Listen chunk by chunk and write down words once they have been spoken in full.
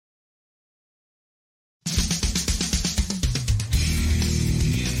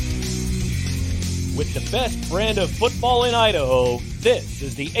With the best brand of football in Idaho, this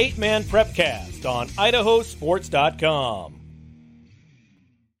is the 8-Man Prepcast on idahosports.com.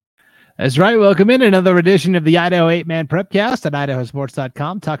 That's right. Welcome in another edition of the Idaho 8-Man Prepcast at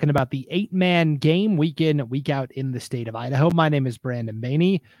idahosports.com, talking about the 8-man game week in, week out in the state of Idaho. My name is Brandon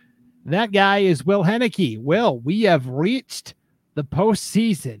Bainey. That guy is Will Henneke. Will, we have reached the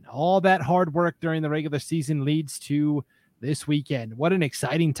postseason. All that hard work during the regular season leads to this weekend. What an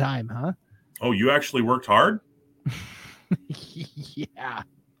exciting time, huh? Oh, you actually worked hard? Yeah.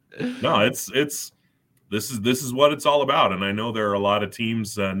 No, this is what it's all about. And I know there are a lot of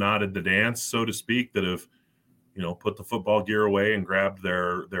teams not at the dance, so to speak, that have, put the football gear away and grabbed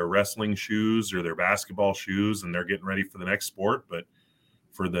their wrestling shoes or their basketball shoes, and they're getting ready for the next sport. But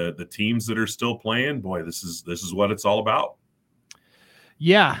for the teams that are still playing, boy, this is what it's all about.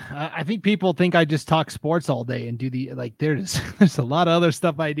 Yeah, I think people think I just talk sports all day and do there's a lot of other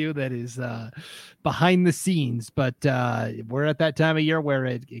stuff I do that is behind the scenes, but we're at that time of year where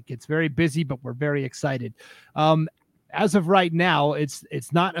it gets very busy, but we're very excited. As of right now, it's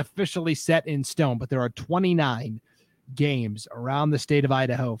not officially set in stone, but there are 29 games around the state of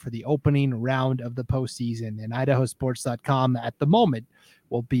Idaho for the opening round of the postseason, and idahosports.com at the moment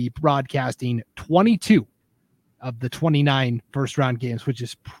will be broadcasting 22 of the 29 first round games, which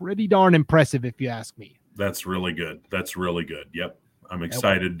is pretty darn impressive if you ask me. That's really good. Yep. I'm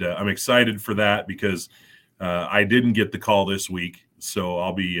excited. I'm excited for that because I didn't get the call this week. So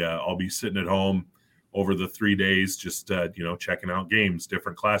I'll be sitting at home over the 3 days, just, checking out games,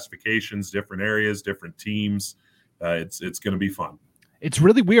 different classifications, different areas, different teams. It's going to be fun. It's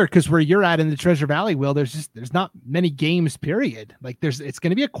really weird because where you're at in the Treasure Valley, Will, there's not many games, period. It's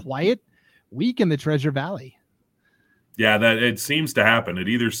going to be a quiet week in the Treasure Valley. Yeah, that it seems to happen. It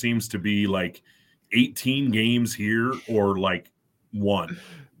either seems to be like 18 games here or like one.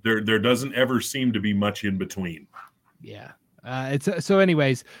 There doesn't ever seem to be much in between. Yeah.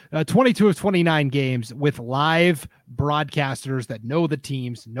 Anyways, 22 of 29 games with live broadcasters that know the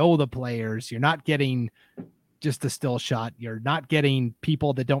teams, know the players. You're not getting just a still shot. You're not getting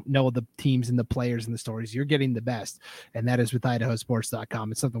people that don't know the teams and the players and the stories. You're getting the best. And that is with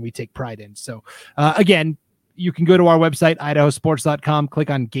idahosports.com. It's something we take pride in. So again, you can go to our website, idahosports.com, click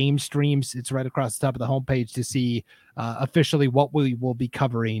on game streams. It's right across the top of the homepage to see officially what we will be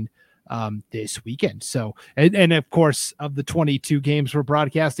covering this weekend. So, and of course, of the 22 games we're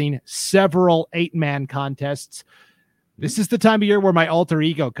broadcasting, several 8-man contests. This is the time of year where my alter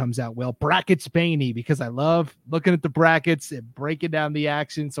ego comes out, Will. Brackets Bainey, because I love looking at the brackets and breaking down the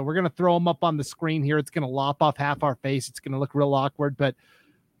action. So we're going to throw them up on the screen here. It's going to lop off half our face. It's going to look real awkward, but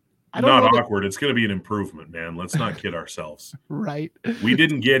not awkward. It's going to be an improvement, man. Let's not kid ourselves. Right. We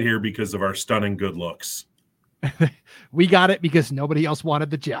didn't get here because of our stunning good looks. We got it because nobody else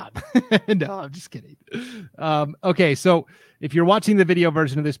wanted the job. No, I'm just kidding. Okay, so if you're watching the video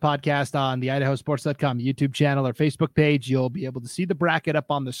version of this podcast on the idahosports.com YouTube channel or Facebook page, you'll be able to see the bracket up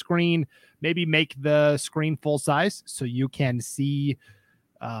on the screen. Maybe make the screen full size so you can see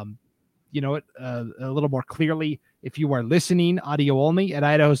a little more clearly. If you are listening audio only at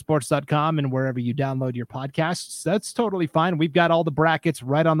idahosports.com and wherever you download your podcasts, that's totally fine. We've got all the brackets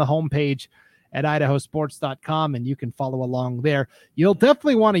right on the homepage at idahosports.com, and you can follow along there. You'll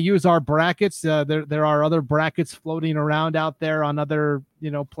definitely want to use our brackets. There are other brackets floating around out there on other,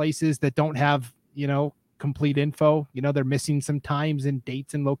 places that don't have, complete info. They're missing some times and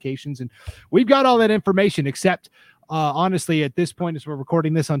dates and locations, and we've got all that information except honestly, at this point, as we're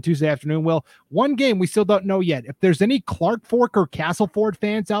recording this on Tuesday afternoon, Will, one game we still don't know yet. If there's any Clark Fork or Castleford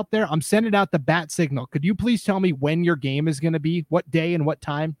fans out there, I'm sending out the bat signal. Could you please tell me when your game is going to be, what day and what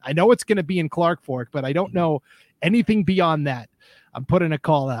time? I know it's going to be in Clark Fork, but I don't know anything beyond that. I'm putting a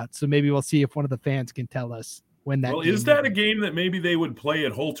call out, so maybe we'll see if one of the fans can tell us when that. Well, is that a game that maybe they would play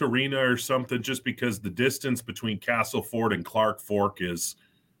at Holt Arena or something, just because the distance between Castleford and Clark Fork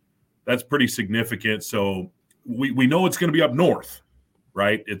that's pretty significant. So we know it's going to be up north,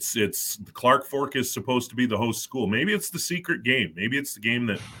 right? It's Clark Fork is supposed to be the host school. Maybe it's the secret game. Maybe it's the game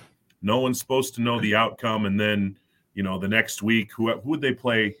that no one's supposed to know the outcome. And then, the next week, who would they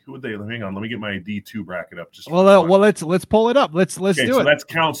play? Hang on, let me get my D2 bracket up. Let's pull it up. Let's do it. That's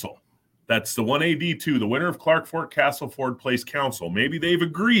Council. That's the 1A D2. The winner of Clark Fork Castleford plays Council. Maybe they've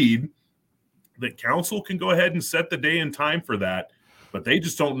agreed that Council can go ahead and set the day and time for that, but they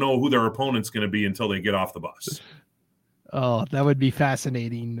just don't know who their opponent's going to be until they get off the bus. Oh, that would be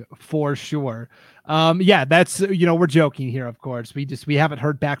fascinating for sure. Yeah, that's, we're joking here, of course. We haven't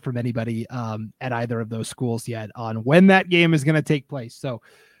heard back from anybody at either of those schools yet on when that game is going to take place. So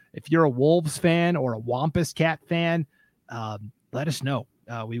if you're a Wolves fan or a Wampus Cat fan, let us know.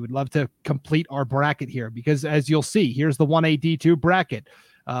 We would love to complete our bracket here because, as you'll see, here's the 1A D2 bracket.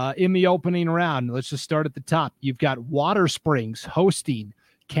 In the opening round, let's just start at the top. You've got Water Springs hosting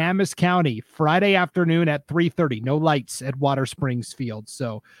Camas County Friday afternoon at 3:30. No lights at Water Springs Field,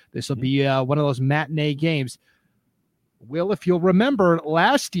 so this will be one of those matinee games. Will, if you'll remember,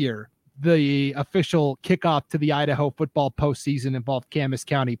 last year the official kickoff to the Idaho football postseason involved Camas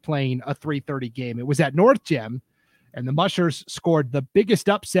County playing a 3:30 game. It was at North Gem, and the Mushers scored the biggest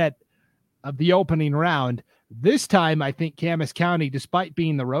upset of the opening round. This time, I think Camas County, despite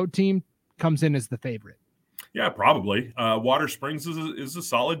being the road team, comes in as the favorite. Yeah, probably. Water Springs is a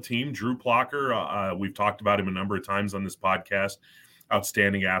solid team. Drew Plocker, we've talked about him a number of times on this podcast.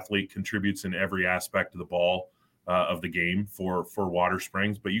 Outstanding athlete, contributes in every aspect of the ball of the game for Water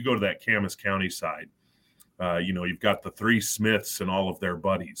Springs. But you go to that Camas County side, you've got the three Smiths and all of their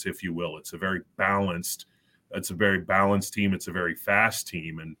buddies, if you will. It's a very balanced team. It's a very fast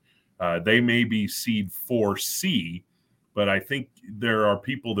team, and they may be seed 4C. But I think there are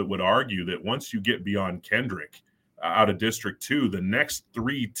people that would argue that once you get beyond Kendrick out of District 2, the next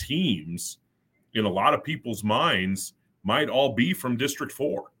three teams in a lot of people's minds might all be from District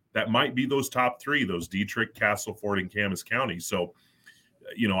 4. That might be those top three, those Dietrich, Castleford, and Camas County. So,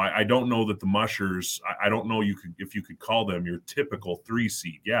 I don't know that the Mushers, I don't know if you could call them your typical 3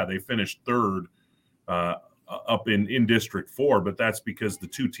 seed. Yeah, they finished third up in District 4, but that's because the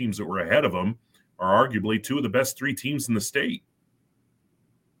two teams that were ahead of them are arguably two of the best 3 teams in the state.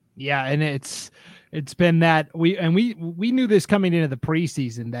 Yeah, and it's been that we knew this coming into the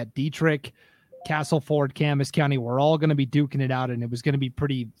preseason that Dietrich, Castleford, Camas County were all going to be duking it out, and it was going to be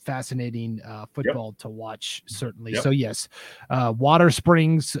pretty fascinating football to watch, certainly. Yep. So yes, Water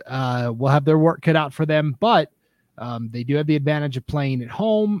Springs will have their work cut out for them, but they do have the advantage of playing at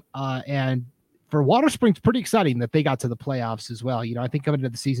home, and for Water Springs, pretty exciting that they got to the playoffs as well. I think coming into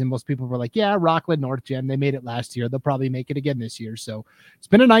the season, most people were like, yeah, Rockland, North Gem, they made it last year. They'll probably make it again this year. So it's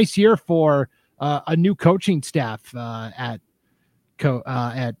been a nice year for a new coaching staff at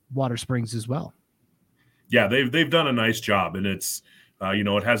Water Springs as well. Yeah, they've done a nice job, and it's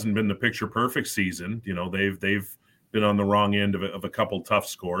it hasn't been the picture perfect season. They've been on the wrong end of a couple tough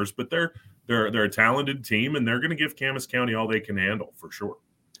scores, but they're a talented team, and they're going to give Camas County all they can handle for sure.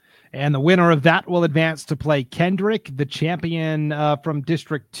 And the winner of that will advance to play Kendrick, the champion from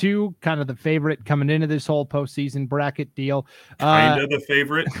District 2, kind of the favorite coming into this whole postseason bracket deal. Kind of the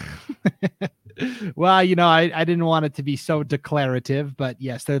favorite. Well, I didn't want it to be so declarative, but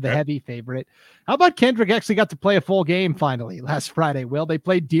yes, they're the heavy favorite. How about Kendrick actually got to play a full game finally last Friday? Will, they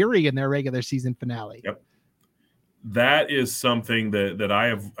played Deary in their regular season finale. Yep. That is something that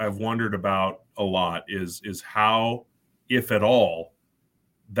I've wondered about a lot is how, if at all,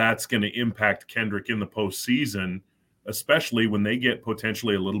 that's going to impact Kendrick in the postseason, especially when they get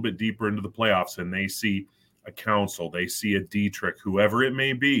potentially a little bit deeper into the playoffs and they see a Council, they see a Dietrich, whoever it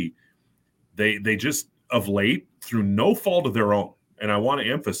may be. They just, of late, through no fault of their own, and I want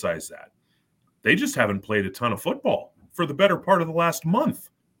to emphasize that, they just haven't played a ton of football for the better part of the last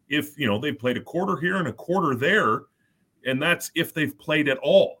month. If, they've played a quarter here and a quarter there, and that's if they've played at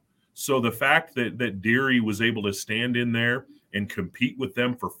all. So the fact that Deary was able to stand in there and compete with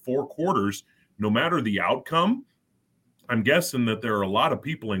them for 4 quarters, no matter the outcome, I'm guessing that there are a lot of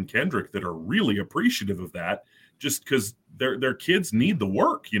people in Kendrick that are really appreciative of that just because their kids need the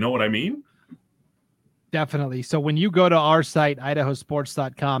work. You know what I mean? Definitely. So when you go to our site,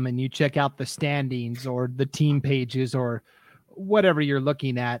 idahosports.com, and you check out the standings or the team pages or whatever you're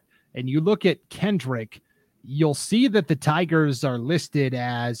looking at, and you look at Kendrick, you'll see that the Tigers are listed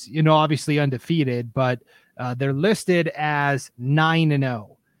as, obviously undefeated, but they're listed as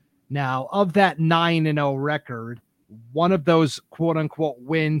 9-0. Now, of that 9-0 record, one of those quote unquote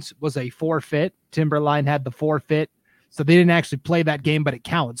wins was a forfeit. Timberline had the forfeit, so they didn't actually play that game, but it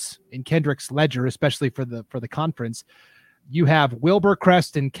counts in Kendrick's ledger, especially for the conference. You have Wilbur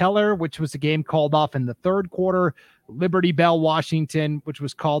Crest and Keller, which was a game called off in the third quarter. Liberty Bell, Washington, which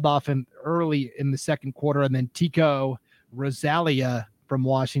was called off early in the second quarter, and then Tico Rosalia from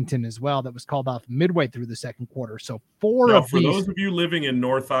Washington as well, that was called off midway through the second quarter. So for those of you living in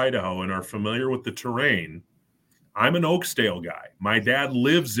North Idaho and are familiar with the terrain, I'm an Oakdale guy. My dad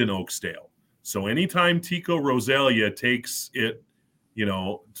lives in Oakdale. So anytime Tico Rosalia takes it,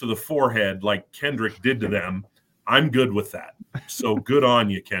 to the forehead like Kendrick did to them, I'm good with that. So good on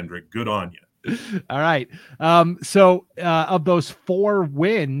you, Kendrick. Good on you. All right. So of those 4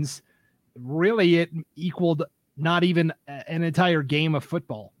 wins, really it equaled not even an entire game of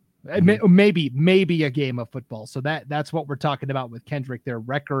football. Maybe a game of football. So that's what we're talking about with Kendrick. Their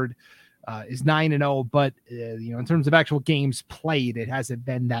record is 9-0, but in terms of actual games played, it hasn't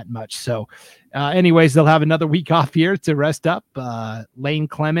been that much. So anyways, they'll have another week off here to rest up. Lane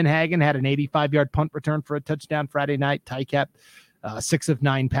Clemenhagen had an 85-yard punt return for a touchdown Friday night. Ty kept 6 of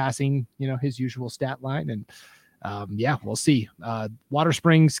 9 passing, his usual stat line. And we'll see. Water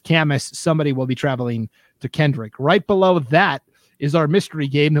Springs, Camas, somebody will be traveling to Kendrick. Right below that is our mystery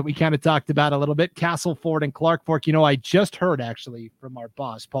game that we kind of talked about a little bit, Castleford and Clark Fork. I just heard actually from our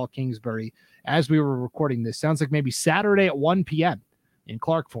boss, Paul Kingsbury, as we were recording this. Sounds like maybe Saturday at 1 p.m. in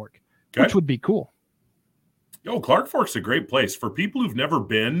Clark Fork, which would be cool. Clark Fork's a great place. For people who've never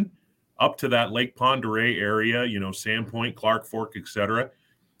been up to that Lake Pend Oreille area, Sandpoint, Clark Fork, etc.,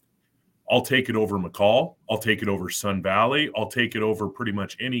 I'll take it over McCall. I'll take it over Sun Valley. I'll take it over pretty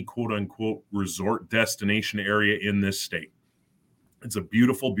much any quote-unquote resort destination area in this state. It's a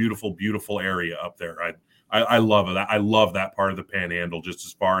beautiful, beautiful, beautiful area up there. I love it. I love that part of the Panhandle. Just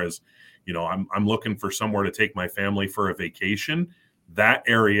as far as, I'm looking for somewhere to take my family for a vacation. That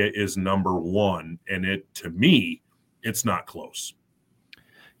area is number one, and to me, it's not close.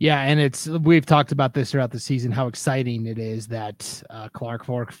 Yeah, and we've talked about this throughout the season, how exciting it is that Clark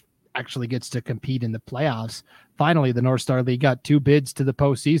Fork actually gets to compete in the playoffs. Finally, the North Star League got 2 bids to the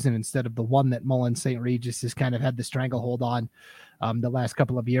postseason instead of the one that Mullen St. Regis has kind of had the stranglehold on the last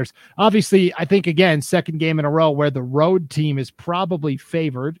couple of years. Obviously, I think, again, second game in a row where the road team is probably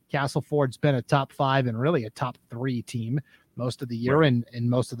favored. Castleford's been a top 5 and really a top 3 team most of the year, right, and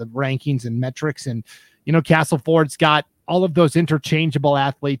most of the rankings and metrics. And, Castleford's got all of those interchangeable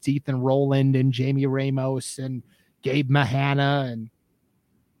athletes, Ethan Rowland and Jamie Ramos and Gabe Mahana, and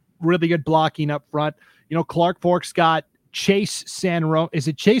really good blocking up front. Clark Fork's got Chase Sanro. Is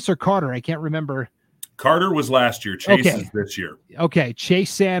it Chase or Carter? I can't remember. Carter was last year. Chase is this year. Okay.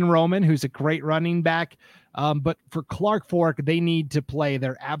 Chase San Roman, who's a great running back. But for Clark Fork, they need to play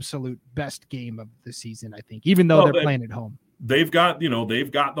their absolute best game of the season, I think, even though they're playing at home. They've got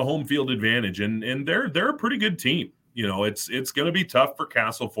the home field advantage, and they're a pretty good team. It's going to be tough for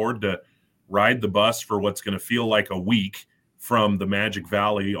Castleford to ride the bus for what's going to feel like a week from the Magic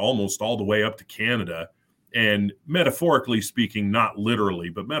Valley almost all the way up to Canada. And metaphorically speaking, not literally,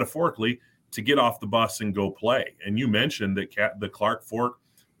 but metaphorically, to get off the bus and go play. And you mentioned that the Clark Fork,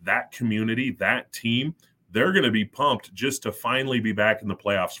 that community, that team, they're going to be pumped just to finally be back in the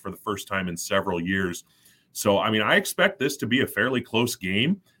playoffs for the first time in several years. So, I expect this to be a fairly close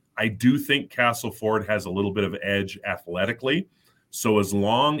game. I do think Castleford has a little bit of edge athletically. So as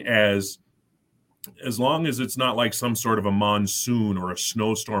long as it's not like some sort of a monsoon or a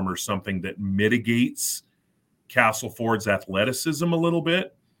snowstorm or something that mitigates Castleford's athleticism a little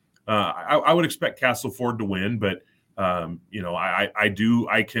bit, I would expect Castleford to win. But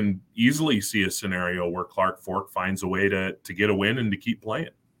I can easily see a scenario where Clark Fork finds a way to get a win and to keep playing.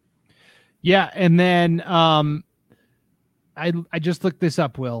 Yeah, and then I just looked this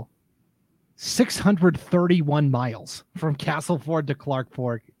up, Will. 631 miles from Castleford to Clark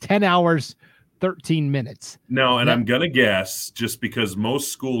Fork, 10 hours, 13 minutes. No, and I'm going to guess, just because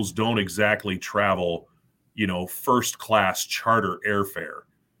most schools don't exactly travel, first class charter airfare,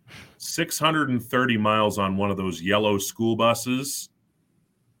 630 miles on one of those yellow school buses.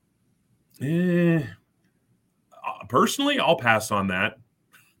 Personally, I'll pass on that.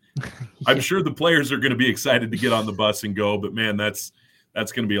 Yeah. I'm sure the players are going to be excited to get on the bus and go, but man, that's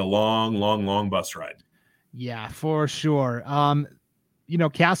going to be a long, long, long bus ride. Yeah, for sure.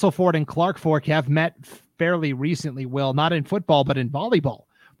 Castleford and Clark Fork have met fairly recently, Will, not in football, but in volleyball.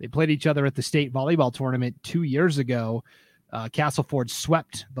 They played each other at the state volleyball tournament 2 years ago. Castleford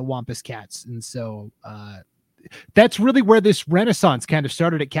swept the Wampus Cats. And so that's really where this renaissance kind of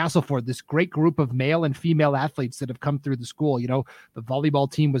started at Castleford, this great group of male and female athletes that have come through the school. The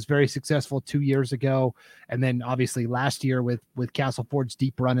volleyball team was very successful 2 years ago. And then obviously last year with Castleford's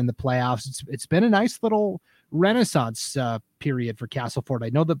deep run in the playoffs, it's been a nice little renaissance period for Castleford. I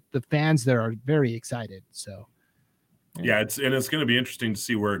know the fans there are very excited. So yeah, it's going to be interesting to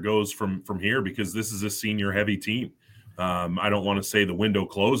see where it goes from here, because this is a senior heavy team. I don't want to say the window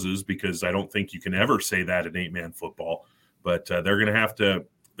closes, because I don't think you can ever say that in 8-man football, but they're going to have to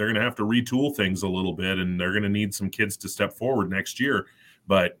retool things a little bit, and they're going to need some kids to step forward next year.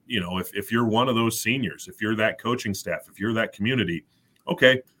 But if you're one of those seniors, if you're that coaching staff, if you're that community,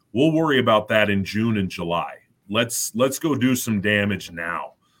 okay, we'll worry about that in June and July. Let's go do some damage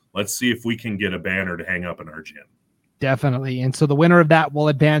now. Let's see if we can get a banner to hang up in our gym. Definitely. And so the winner of that will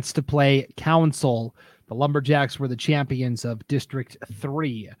advance to play Council. The Lumberjacks were the champions of District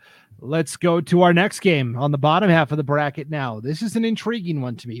 3. Let's go to our next game on the bottom half of the bracket now. This is an intriguing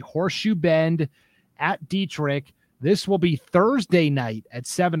one to me. Horseshoe Bend at Dietrich. This will be Thursday night at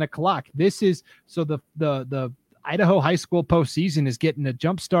 7:00. This is so the Idaho high school postseason is getting a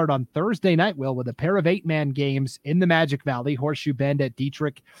jump start on Thursday night, Will, with a pair of 8-man games in the Magic Valley. Horseshoe Bend at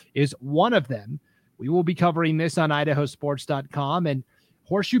Dietrich is one of them. We will be covering this on idahosports.com. And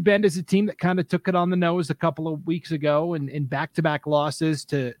Horseshoe Bend is a team that kind of took it on the nose a couple of weeks ago and in back-to-back losses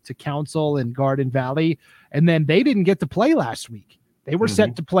to Council and Garden Valley. And then they didn't get to play last week. They were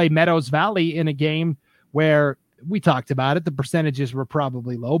set to play Meadows Valley in a game where we talked about it. The percentages were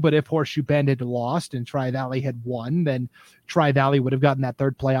probably low, but if Horseshoe Bend had lost and Tri-Valley had won, then Tri-Valley would have gotten that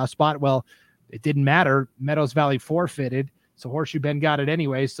third playoff spot. Well, it didn't matter. Meadows Valley forfeited, so Horseshoe Bend got it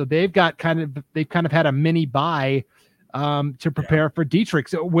anyway. So they've kind of had a mini bye to prepare for Dietrich,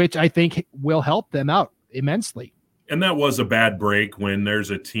 which I think will help them out immensely. And that was a bad break when there's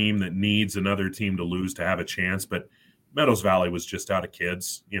a team that needs another team to lose to have a chance. But Meadows Valley was just out of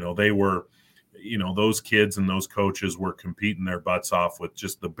kids. They were. Those kids and those coaches were competing their butts off with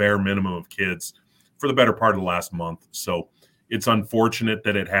just the bare minimum of kids for the better part of the last month. So it's unfortunate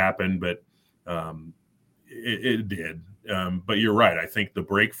that it happened, but it did. But you're right. I think the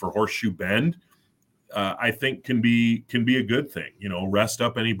break for Horseshoe Bend, I think can be a good thing, rest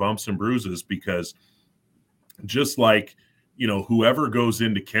up any bumps and bruises, because just like, whoever goes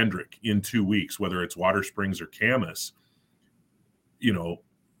into Kendrick in 2 weeks, whether it's Water Springs or Camas,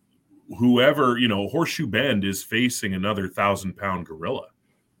 whoever, Horseshoe Bend is facing another 1,000-pound gorilla.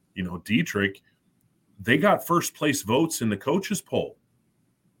 Dietrich, they got first place votes in the coaches poll,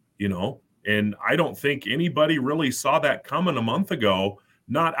 and I don't think anybody really saw that coming a month ago,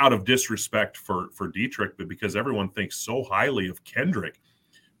 not out of disrespect for Dietrich, but because everyone thinks so highly of Kendrick.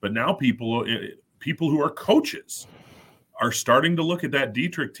 But now people who are coaches are starting to look at that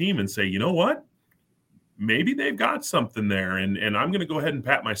Dietrich team and say, you know what? Maybe they've got something there. And I'm going to go ahead and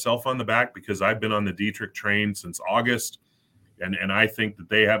pat myself on the back, because I've been on the Dietrich train since August. And I think that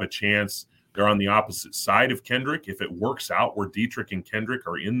they have a chance. They're on the opposite side of Kendrick. If it works out where Dietrich and Kendrick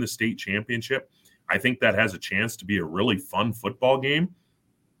are in the state championship, I think that has a chance to be a really fun football game.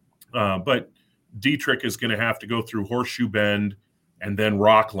 But Dietrich is going to have to go through Horseshoe Bend and then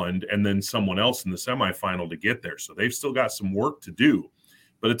Rockland and then someone else in the semifinal to get there. So they've still got some work to do.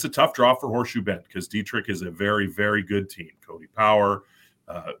 But it's a tough draw for Horseshoe Bend, because Dietrich is a very, very good team. Cody Power,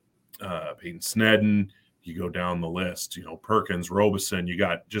 Peyton Snedden, you go down the list, Perkins, Robeson, you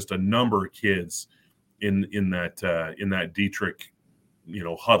got just a number of kids in that Dietrich,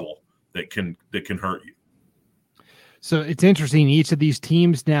 huddle that can hurt you. So it's interesting. Each of these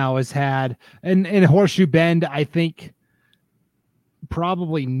teams now has had, and Horseshoe Bend, I think,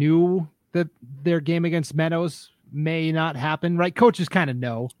 probably knew that their game against Meadows may not happen, right? Coaches kind of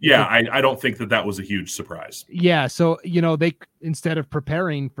know. Yeah, I don't think that was a huge surprise. Yeah, so they, instead of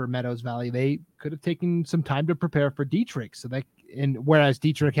preparing for Meadows Valley, they could have taken some time to prepare for Dietrich. Whereas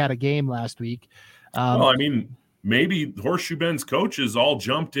Dietrich had a game last week. Maybe Horseshoe Bend's coaches all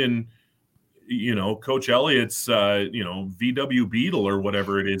jumped in, Coach Elliott's VW Beetle or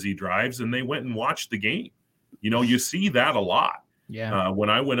whatever it is he drives, and they went and watched the game. You see that a lot. Yeah. When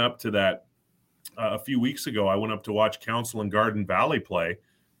I went up to that a few weeks ago, I went up to watch Council and Garden Valley play.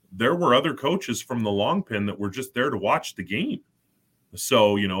 There were other coaches from the long pin that were just there to watch the game.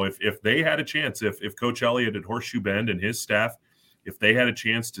 So, if they had a chance, if Coach Elliott at Horseshoe Bend and his staff, if they had a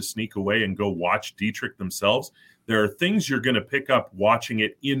chance to sneak away and go watch Dietrich themselves, there are things you're going to pick up watching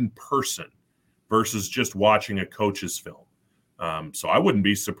it in person versus just watching a coach's film. So I wouldn't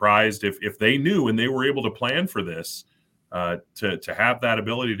be surprised if they knew and they were able to plan for this, to have that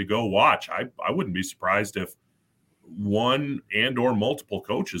ability to go watch. I wouldn't be surprised if one and or multiple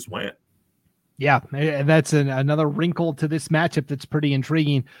coaches went. Yeah, and that's another wrinkle to this matchup that's pretty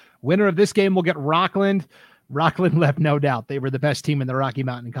intriguing. Winner of this game will get Rockland. Rockland left no doubt. They were the best team in the Rocky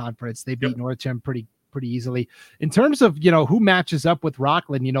Mountain Conference. They beat Northam pretty easily. In terms of, who matches up with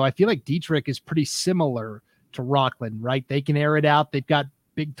Rockland, I feel like Dietrich is pretty similar to Rockland, right? They can air it out. They've got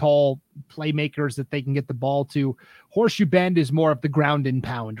big, tall playmakers that they can get the ball to. Horseshoe Bend is more of the ground and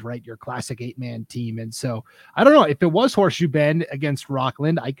pound, right? Your classic 8-man team. And so I don't know if it was Horseshoe Bend against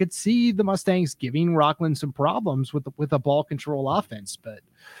Rockland, I could see the Mustangs giving Rockland some problems with a ball control offense, but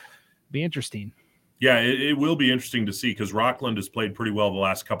be interesting. Yeah, it will be interesting to see, because Rockland has played pretty well the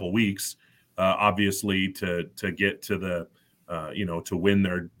last couple of weeks, obviously to get to the, to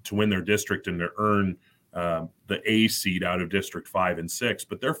win their district and to earn the A seed out of District 5 and 6,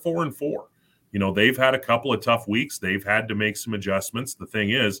 but they're 4-4. They've had a couple of tough weeks. They've had to make some adjustments. The thing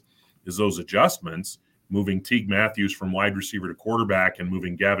is those adjustments, moving Teague Matthews from wide receiver to quarterback and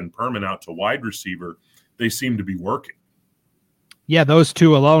moving Gavin Perman out to wide receiver, they seem to be working. Yeah, those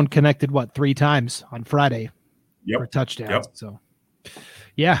two alone connected 3 times on Friday. for touchdowns. Yep. So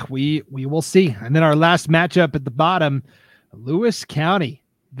yeah, we will see. And then our last matchup at the bottom, Lewis County.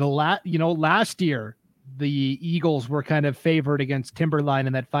 Last year the Eagles were kind of favored against Timberline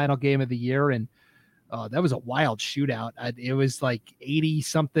in that final game of the year, and that was a wild shootout. It was like 80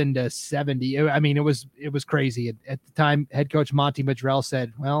 something to 70. I mean, it was crazy. At the time, head coach Monty Madrell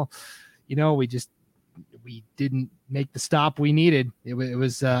said, well, we didn't make the stop we needed. It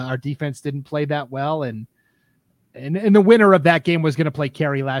was our defense didn't play that well. And the winner of that game was going to play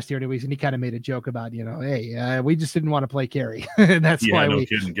Carey last year anyways. And he kind of made a joke about, hey, we just didn't want to play Carey. That's why no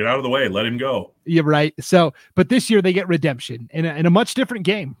kidding. Get out of the way. Let him go. Yeah, right. So, but this year they get redemption in a much different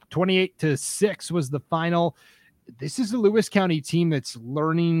game. 28-6 was the final. This is a Lewis County team that's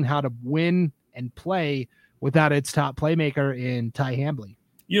learning how to win and play without its top playmaker in Ty Hambley.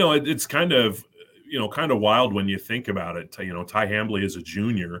 It's kind of wild when you think about it. Ty Hambley as a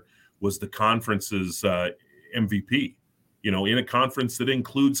junior was the conference's MVP, in a conference that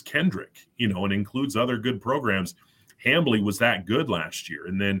includes Kendrick, and includes other good programs. Hambley was that good last year.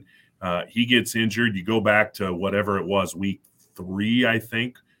 And then he gets injured. You go back to whatever it was, week 3, I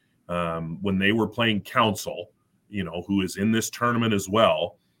think, when they were playing Council, who is in this tournament as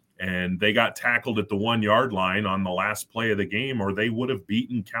well. And they got tackled at the 1-yard line on the last play of the game, or they would have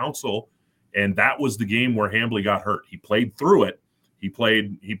beaten Council. And that was the game where Hambley got hurt. He played through it. He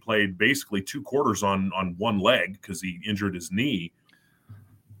played basically 2 quarters on one leg because he injured his knee.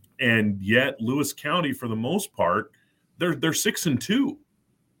 And yet Lewis County, for the most part, they're 6-2.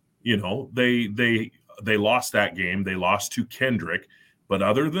 They lost that game. They lost to Kendrick. But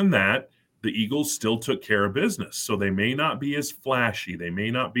other than that, the Eagles still took care of business. So they may not be as flashy. They may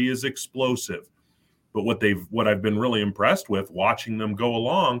not be as explosive. But what I've been really impressed with watching them go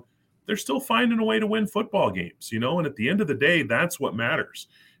along, they're still finding a way to win football games, and at the end of the day, that's what matters.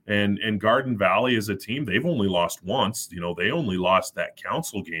 And Garden Valley as a team, they've only lost once. They only lost that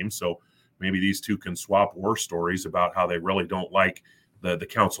Council game. So maybe these two can swap war stories about how they really don't like the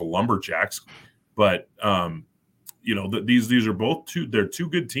Council Lumberjacks. But, these are both they're two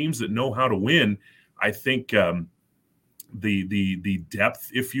good teams that know how to win. I think the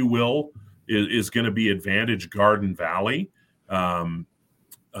depth, if you will, is going to be advantage Garden Valley.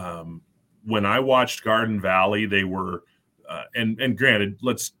 When I watched Garden Valley, they were, and granted,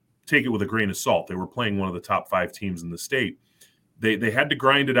 let's take it with a grain of salt. They were playing one of the top 5 teams in the state. They had to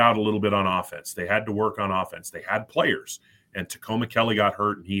grind it out a little bit on offense. They had to work on offense. They had players, and Tacoma Kelly got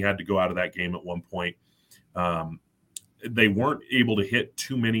hurt, and he had to go out of that game at one point. They weren't able to hit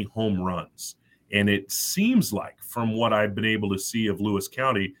too many home runs. And it seems like, from what I've been able to see of Lewis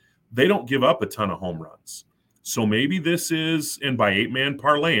County, they don't give up a ton of home runs. So maybe this is, and by 8-man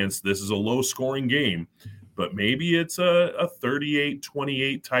parlance, this is a low-scoring game, but maybe it's a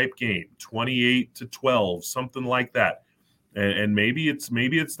 38-28 type game, 28-12, something like that. And maybe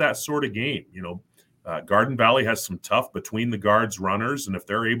it's that sort of game. Garden Valley has some tough between the guards runners, and if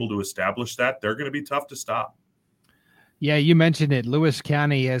they're able to establish that, they're going to be tough to stop. Yeah, you mentioned it. Lewis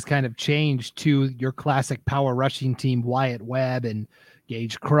County has kind of changed to your classic power rushing team. Wyatt Webb and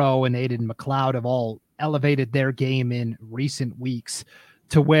Gage Crow and Aiden McLeod have all elevated their game in recent weeks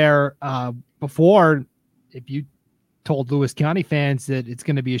to where before, if you told Lewis County fans that it's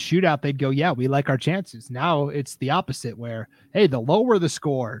going to be a shootout, they'd go, yeah, we like our chances. Now it's the opposite where, hey, the lower the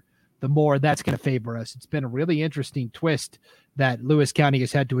score, the more that's going to favor us. It's been a really interesting twist that Lewis County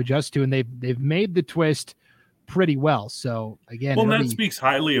has had to adjust to, and they've made the twist pretty well. So again, that speaks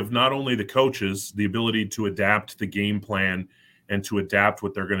highly of not only the coaches, the ability to adapt the game plan and to adapt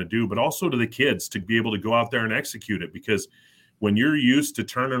what they're going to do, but also to the kids to be able to go out there and execute it. Because when you're used to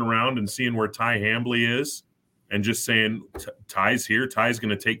turning around and seeing where Ty Hambley is and just saying, Ty's here, Ty's going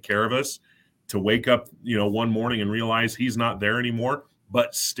to take care of us, to wake up, one morning and realize he's not there anymore,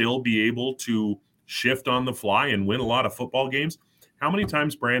 but still be able to shift on the fly and win a lot of football games. How many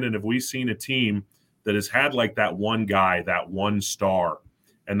times, Brandon, have we seen a team that has had like that one guy, that one star,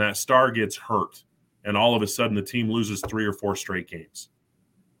 and that star gets hurt, and all of a sudden the team loses 3 or 4 straight games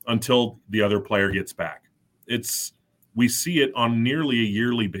until the other player gets back? We see it on nearly a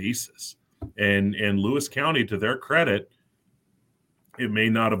yearly basis. And Lewis County, to their credit, it may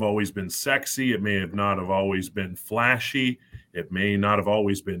not have always been sexy. It may have not have always been flashy. It may not have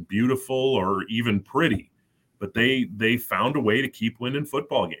always been beautiful or even pretty, but they found a way to keep winning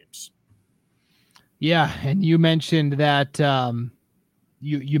football games. Yeah, and you mentioned that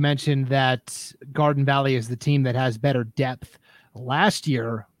you mentioned that Garden Valley is the team that has better depth. Last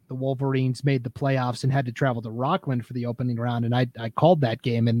year, the Wolverines made the playoffs and had to travel to Rockland for the opening round. And I called that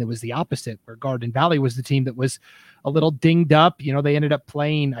game, and it was the opposite, where Garden Valley was the team that was a little dinged up. They ended up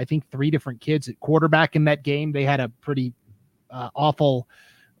playing, I think, 3 different kids at quarterback in that game. They had a pretty awful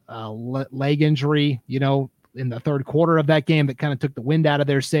leg injury, in the third quarter of that game that kind of took the wind out of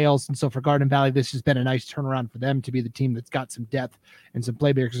their sails. And so for Garden Valley, this has been a nice turnaround for them to be the team that's got some depth and some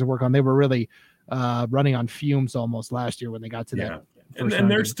playmakers to work on. They were really running on fumes almost last year when they got to that.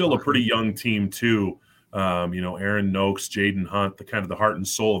 And they're still a pretty young team too. Aaron Noakes, Jaden Hunt, the heart and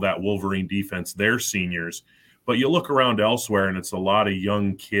soul of that Wolverine defense, they're seniors. But you look around elsewhere and it's a lot of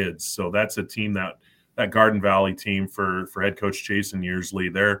young kids. So that's a team that Garden Valley team for head coach Jason Yearsley,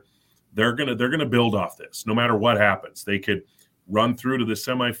 they're gonna build off this. No matter what happens, they could run through to the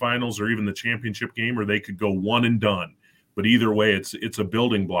semifinals or even the championship game, or they could go one and done. But either way, it's a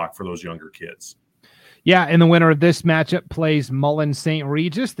building block for those younger kids. Yeah, and the winner of this matchup plays Mullen St.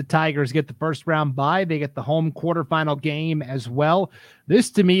 Regis. The Tigers get the first round bye. They get the home quarterfinal game as well.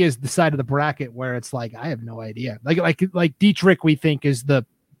 This to me is the side of the bracket where it's like, I have no idea. Like Dietrich, we think is the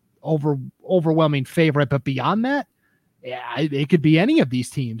overwhelming favorite, but beyond that, yeah, it could be any of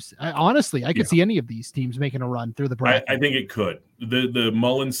these teams. Honestly, I could see any of these teams making a run through the bracket. I think it could. The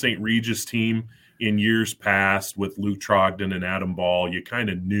Mullen St. Regis team in years past with Luke Trogdon and Adam Ball, you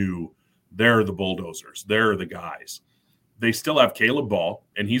kind of knew they're the bulldozers. They're the guys. They still have Caleb Ball,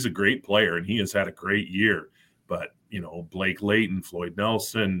 and he's a great player, and he has had a great year. But, Blake Layton, Floyd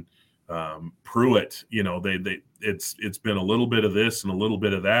Nelson, Pruitt, it's been a little bit of this and a little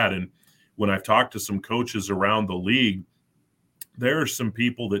bit of that. And when I've talked to some coaches around the league, there are some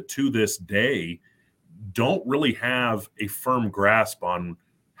people that to this day don't really have a firm grasp on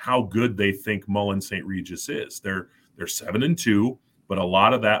how good they think Mullen St. Regis is. They're 7-2, but a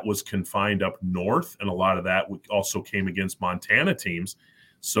lot of that was confined up north, and a lot of that also came against Montana teams.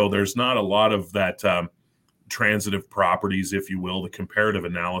 So there's not a lot of that transitive properties, if you will, the comparative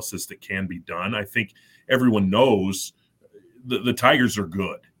analysis that can be done. I think everyone knows the Tigers are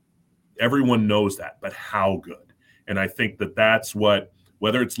good. Everyone knows that, but how good? And I think that's what,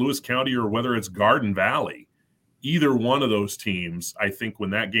 whether it's Lewis County or whether it's Garden Valley, either one of those teams, I think when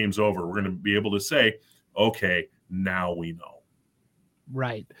that game's over, we're going to be able to say, okay, now we know.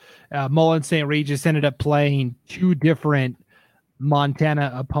 Right. Mullen St. Regis ended up playing 2 different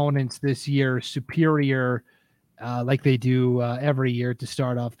Montana opponents this year, Superior, like they do every year to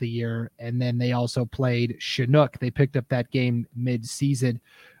start off the year. And then they also played Chinook. They picked up that game mid-season.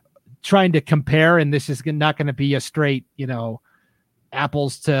 Trying to compare, and this is not going to be a straight,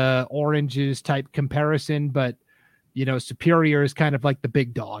 apples to oranges type comparison, but Superior is kind of like the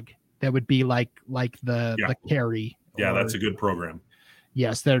big dog. That would be like the carry. Yeah, that's a good program.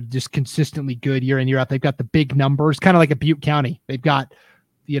 Yes, they're just consistently good year in, year out. They've got the big numbers, kind of like a Butte County. They've got,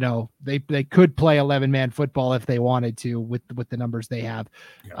 they could play 11-man football if they wanted to with the numbers they have.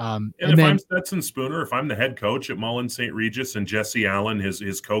 Yeah. And if I'm Stetson Spooner, if I'm the head coach at Mullen St. Regis and Jesse Allen,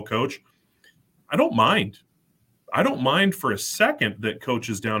 his co-coach, I don't mind. I don't mind for a second that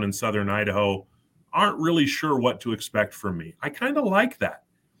coaches down in Southern Idaho aren't really sure what to expect from me. I kind of like that.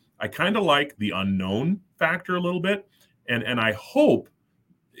 I kind of like the unknown factor a little bit. And I hope,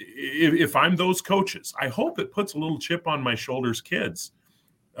 if I'm those coaches, I hope it puts a little chip on my shoulders, kids.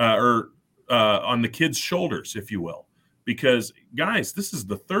 On the kids' shoulders, if you will. Because, guys, this is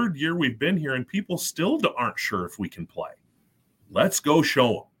the 3rd year we've been here, and people still aren't sure if we can play. Let's go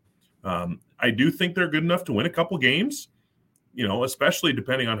show them. I do think they're good enough to win a couple games, especially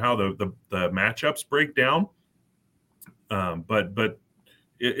depending on how the matchups break down. But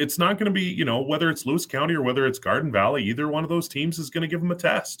it's not going to be, whether it's Lewis County or whether it's Garden Valley, either one of those teams is going to give them a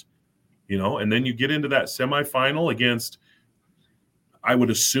test, and then you get into that semifinal against, I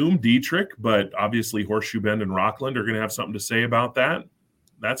would assume, Dietrich, but obviously Horseshoe Bend and Rockland are going to have something to say about that.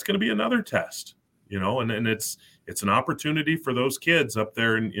 That's going to be another test, and it's an opportunity for those kids up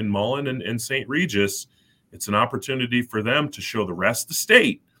there in Mullen and St. Regis. It's an opportunity for them to show the rest of the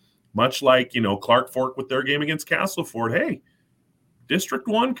state, much like, Clark Fork with their game against Castleford. Hey, District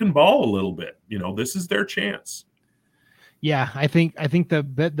 1 can ball a little bit. This is their chance. Yeah, I think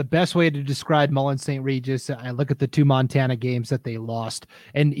the best way to describe Mullen St. Regis, I look at the 2 Montana games that they lost,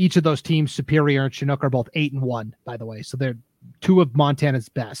 and each of those teams, Superior and Chinook, are both 8-1, by the way. So they're 2 of Montana's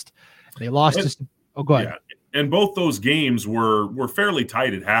best. They lost go ahead. Yeah. And both those games were fairly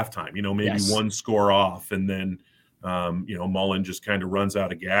tight at halftime, maybe one score off, and then Mullen just kind of runs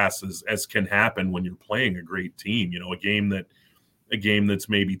out of gas, as can happen when you're playing a great team. A game that's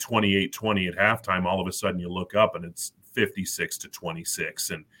maybe 28-20 at halftime, all of a sudden you look up and it's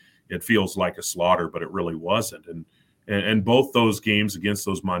 56-26, and it feels like a slaughter, but it really wasn't. And And both those games against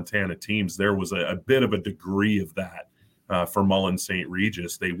those Montana teams, there was a bit of a degree of that for Mullen St.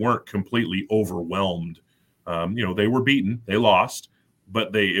 Regis. They weren't completely overwhelmed. They were beaten, they lost,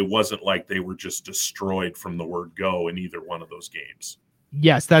 but it wasn't like they were just destroyed from the word go in either one of those games.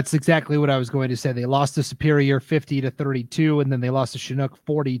 Yes, that's exactly what I was going to say. They lost to Superior 50-32, and then they lost to Chinook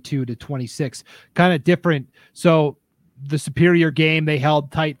 42-26. Kind of different. So the Superior game, they held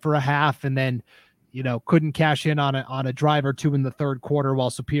tight for a half, and then couldn't cash in on a drive or two in the third quarter, while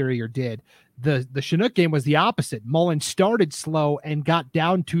Superior did. The Chinook game was the opposite. Mullen started slow and got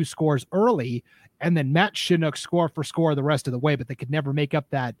down 2 scores early, and then matched Chinook score for score the rest of the way, but they could never make up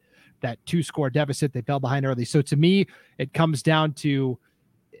that 2-score deficit. They fell behind early. So to me, it comes down to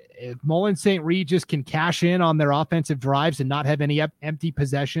if Mullen St. Regis can cash in on their offensive drives and not have any empty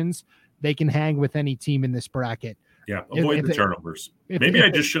possessions, they can hang with any team in this bracket. Yeah, avoid the turnovers. Maybe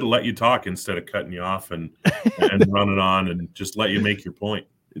I just should have let you talk instead of cutting you off and running on and just let you make your point.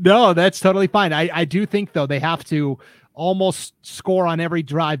 No, that's totally fine. I do think, though, they have to almost score on every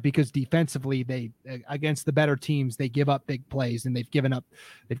drive, because defensively, they against the better teams, they give up big plays, and they've given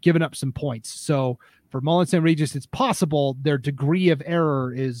up some points. So for Mullen St. Regis, it's possible their degree of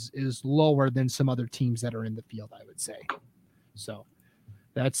error is lower than some other teams that are in the field, I would say. So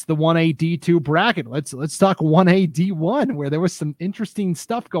that's the 1A D2 bracket. Let's talk 1A D1, where there was some interesting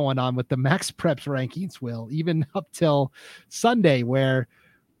stuff going on with the Max Preps rankings, Will, even up till Sunday, where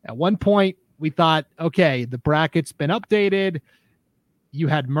at one point we thought, okay, the bracket's been updated. You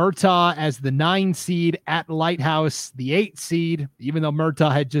had Murtaugh as the 9 seed at Lighthouse, the 8 seed, even though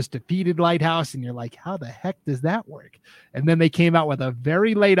Murtaugh had just defeated Lighthouse. And you're like, how the heck does that work? And then they came out with a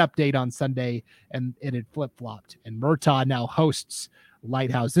very late update on Sunday, and it had flip-flopped. And Murtaugh now hosts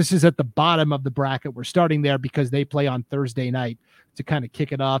Lighthouse. This is at the bottom of the bracket. We're starting there because they play on Thursday night to kind of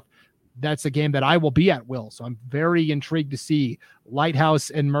kick it off. That's a game that I will be at, Will. So I'm very intrigued to see Lighthouse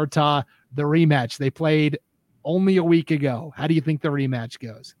and Murtaugh, the rematch. They played only a week ago. How do you think the rematch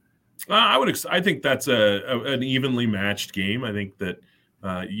goes? I think that's an evenly matched game. I think that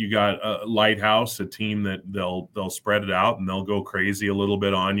you got Lighthouse, a team that they'll spread it out and they'll go crazy a little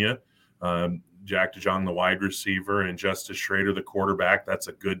bit on you. Jack DeJong, the wide receiver, and Justice Schrader, the quarterback. That's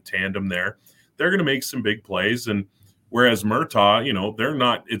a good tandem there. They're going to make some big plays. And whereas Murtaugh,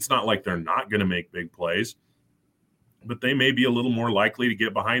 it's not like they're not going to make big plays, but they may be a little more likely to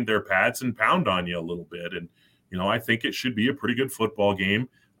get behind their pads and pound on you a little bit. And, I think it should be a pretty good football game.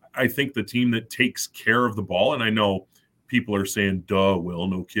 I think the team that takes care of the ball, and I know people are saying, duh, Will,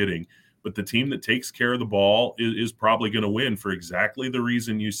 no kidding, but the team that takes care of the ball is probably going to win for exactly the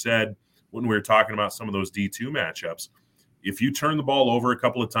reason you said when we were talking about some of those D2 matchups. If you turn the ball over a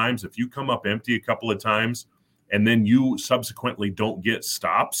couple of times, if you come up empty a couple of times, and then you subsequently don't get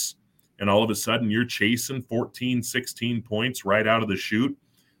stops, and all of a sudden you're chasing 14, 16 points right out of the chute,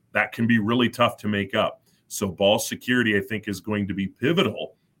 that can be really tough to make up. So ball security, I think, is going to be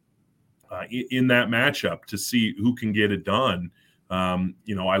pivotal in that matchup to see who can get it done. I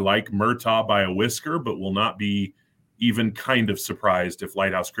like Murtaugh by a whisker, but will not be even kind of surprised if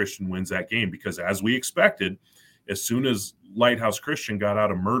Lighthouse Christian wins that game, because as we expected, as soon as Lighthouse Christian got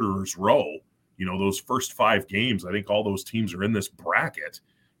out of Murderer's Row, those first 5 games, I think all those teams are in this bracket.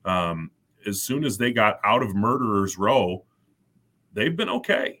 As soon as they got out of Murderer's Row, they've been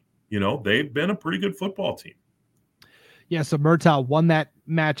okay. They've been a pretty good football team. Yeah, so Murtaugh won that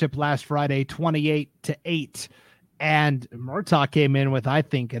matchup last Friday, 28-8. And Murtaugh came in with, I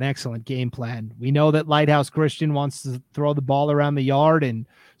think, an excellent game plan. We know that Lighthouse Christian wants to throw the ball around the yard and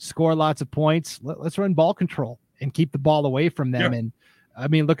score lots of points. Let's run ball control and keep the ball away from them. Yeah. And I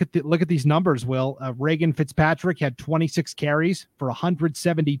mean, look at these numbers, Will. Reagan Fitzpatrick had 26 carries for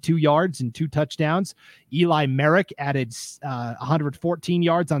 172 yards and 2 touchdowns. Eli Merrick added 114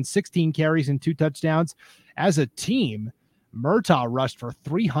 yards on 16 carries and 2 touchdowns. As a team, Murtaugh rushed for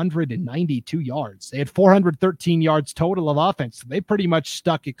 392 yards. They had 413 yards total of offense. So they pretty much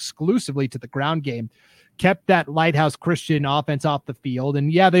stuck exclusively to the ground game, kept that Lighthouse Christian offense off the field.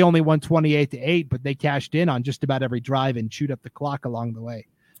 And yeah, they only won 28-8, but they cashed in on just about every drive and chewed up the clock along the way.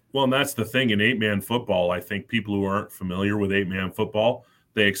 Well, and that's the thing in 8-man football. I think people who aren't familiar with 8-man football,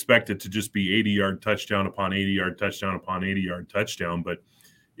 they expect it to just be 80-yard touchdown upon 80-yard touchdown upon 80-yard touchdown. But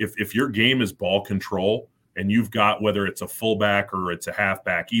if your game is ball control, and you've got, whether it's a fullback or it's a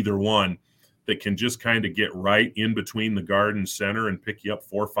halfback, either one that can just kind of get right in between the guard and center and pick you up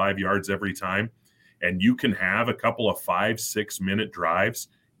 4 or 5 yards every time, and you can have a couple of 5-6 minute drives,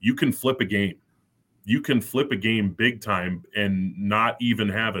 you can flip a game. You can flip a game big time and not even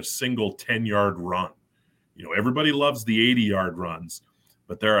have a single 10-yard run. Everybody loves the 80-yard runs,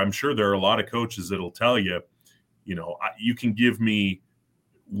 but I'm sure there are a lot of coaches that'll tell you, You can give me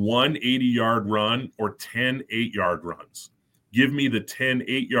one 80-yard run or 10 8-yard runs. Give me the 10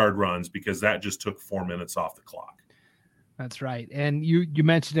 8-yard runs because that just took 4 minutes off the clock. That's right. And you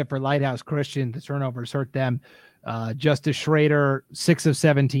mentioned it for Lighthouse Christian. The turnovers hurt them. Justice Schrader, 6 of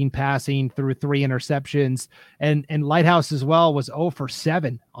 17 passing, through 3 interceptions. And Lighthouse as well was 0 for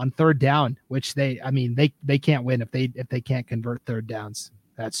 7 on third down, which they can't win if they can't convert third downs.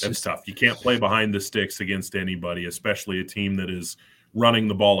 That's just tough. You can't play behind the sticks against anybody, especially a team that is running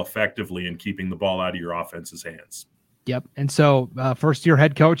the ball effectively and keeping the ball out of your offense's hands. Yep. And so first-year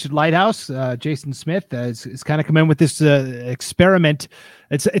head coach at Lighthouse, Jason Smith, is kind of come in with this experiment.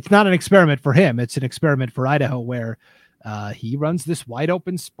 It's not an experiment for him. It's an experiment for Idaho where he runs this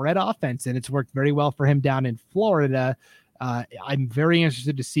wide-open spread offense, and it's worked very well for him down in Florida. I'm very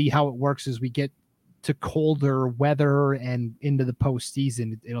interested to see how it works as we get to colder weather and into the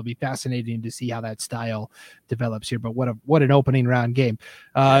postseason. It'll be fascinating to see how that style develops here. But what an opening round game.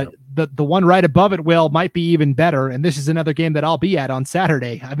 The one right above it, Will, might be even better. And this is another game that I'll be at on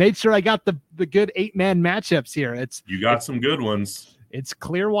Saturday. I made sure I got the good 8-man matchups here. You got some good ones. It's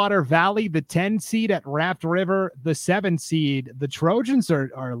Clearwater Valley, the 10 seed at Raft River, the 7 seed. The Trojans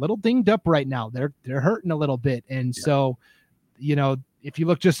are a little dinged up right now. They're hurting a little bit. And so, if you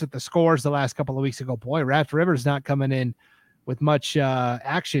look just at the scores the last couple of weeks ago, boy, Raft River's not coming in with much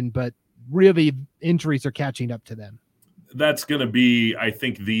action, but really injuries are catching up to them. That's going to be, I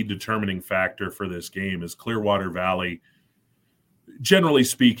think, the determining factor for this game is Clearwater Valley. Generally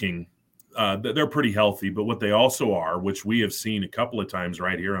speaking, they're pretty healthy, but what they also are, which we have seen a couple of times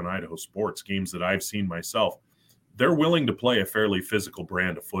right here on Idaho Sports, games that I've seen myself, they're willing to play a fairly physical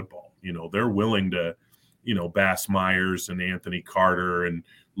brand of football. They're willing to, Bass Myers and Anthony Carter and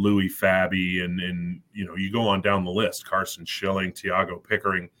Louis Fabi and you go on down the list, Carson Schilling, Tiago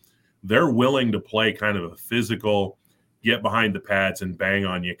Pickering. They're willing to play kind of a physical, get behind the pads and bang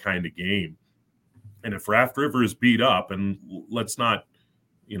on you kind of game. And if Raft River is beat up, and let's not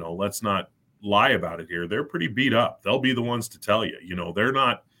lie about it here, they're pretty beat up. They'll be the ones to tell you. They're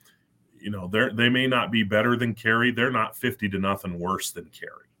not, they may not be better than Cary. They're not 50-0 worse than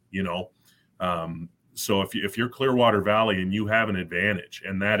Cary. So if you're Clearwater Valley and you have an advantage,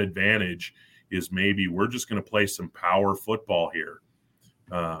 and that advantage is maybe we're just going to play some power football here,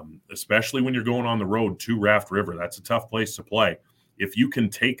 especially when you're going on the road to Raft River. That's a tough place to play. If you can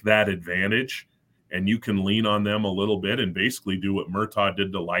take that advantage and you can lean on them a little bit and basically do what Murtaugh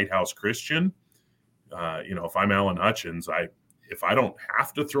did to Lighthouse Christian, if I'm Alan Hutchins, if I don't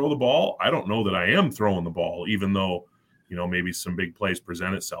have to throw the ball, I don't know that I am throwing the ball, even though maybe some big plays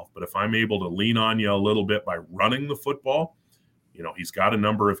present itself. But if I'm able to lean on you a little bit by running the football, he's got a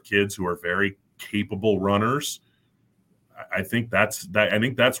number of kids who are very capable runners. I think that's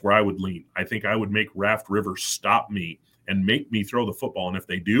where I would lean. I think I would make Raft River stop me and make me throw the football. And if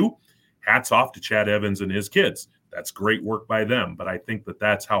they do, hats off to Chad Evans and his kids. That's great work by them. But I think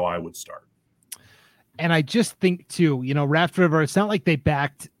that's how I would start. And I just think too, Raft River, it's not like they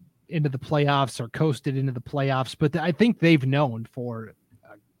backed into the playoffs or coasted into the playoffs, but I think they've known for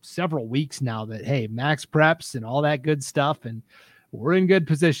several weeks now that, hey, max preps and all that good stuff, and we're in good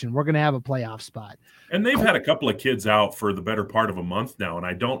position. We're going to have a playoff spot. And they've had a couple of kids out for the better part of a month now, and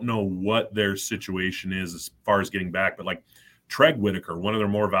I don't know what their situation is as far as getting back, but like Treg Whitaker, one of their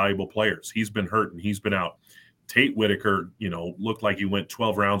more valuable players, he's been hurt and he's been out. Tate Whitaker, looked like he went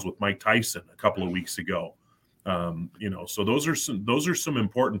 12 rounds with Mike Tyson a couple of weeks ago. So those are some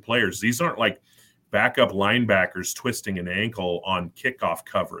important players. These aren't like backup linebackers twisting an ankle on kickoff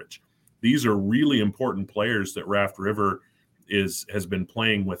coverage. These are really important players that Raft River has been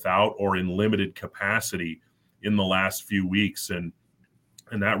playing without or in limited capacity in the last few weeks. And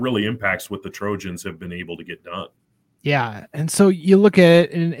that really impacts what the Trojans have been able to get done. Yeah. And so you look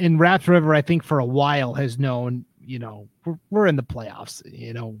at it in Raft River, I think for a while has known, we're in the playoffs.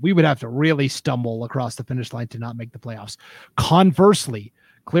 We would have to really stumble across the finish line to not make the playoffs. Conversely,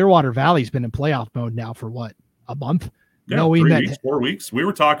 Clearwater Valley's been in playoff mode now for what, a month? Yeah, knowing 3 weeks, 4 weeks. We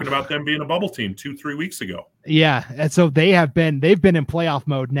were talking about them being a bubble team 2-3 weeks ago. Yeah. And so they've been in playoff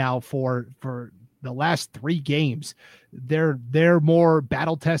mode now for the last 3 games. They're more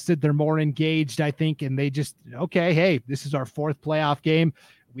battle tested. They're more engaged, I think. And they just, okay, hey, this is our 4th playoff game.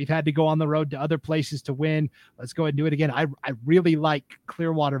 We've had to go on the road to other places to win. Let's go ahead and do it again. I really like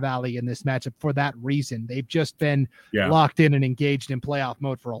Clearwater Valley in this matchup for that reason. They've just been locked in and engaged in playoff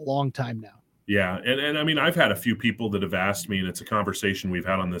mode for a long time now. Yeah. And I mean, I've had a few people that have asked me, and it's a conversation we've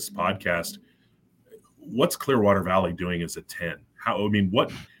had on this podcast, what's Clearwater Valley doing as a 10?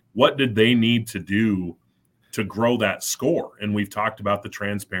 What did they need to do to grow that score. And we've talked about the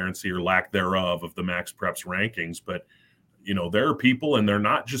transparency or lack thereof of the Max Preps rankings, but there are people, and they're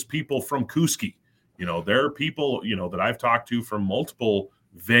not just people from Kuski. There are people, that I've talked to from multiple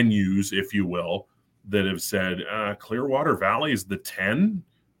venues, if you will, that have said Clearwater Valley is the 10.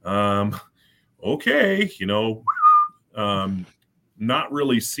 Okay, not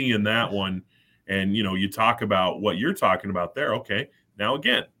really seeing that one. And, you talk about what you're talking about there. Okay, now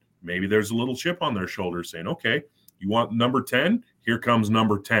again, maybe there's a little chip on their shoulder saying, okay, you want number 10? Here comes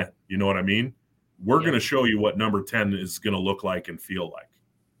number 10. You know what I mean? We're going to show you what number 10 is going to look like and feel like.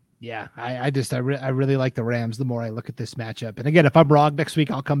 Yeah, I really like the Rams the more I look at this matchup. And again, if I'm wrong next week,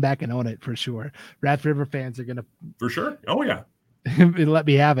 I'll come back and own it for sure. Raft River fans are going to. For sure. Oh, yeah. Let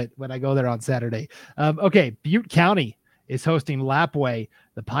me have it when I go there on Saturday. Okay, Butte County is hosting Lapwai.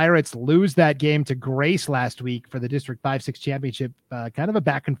 The Pirates lose that game to Grace last week for the District 5-6 championship. Kind of a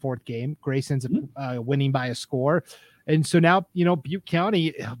back and forth game. Grace ends up winning by a score. And so now, Butte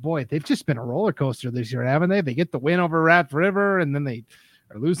County, boy, they've just been a roller coaster this year, haven't they? They get the win over Raft River, and then they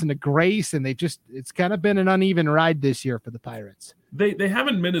are losing to Grace, and it's kind of been an uneven ride this year for the Pirates. They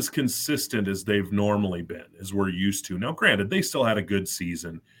haven't been as consistent as they've normally been, as we're used to. Now, granted, they still had a good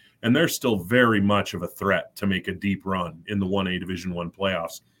season, and they're still very much of a threat to make a deep run in the 1A Division I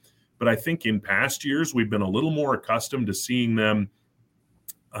playoffs. But I think in past years, we've been a little more accustomed to seeing them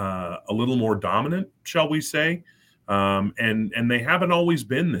a little more dominant, shall we say. And they haven't always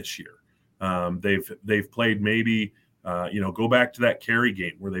been this year. They've played maybe, go back to that Cary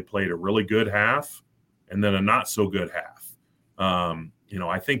game where they played a really good half and then a not so good half.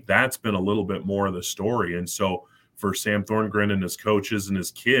 I think that's been a little bit more of the story. And so for Sam Thorngren and his coaches and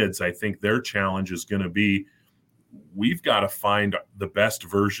his kids, I think their challenge is going to be, we've got to find the best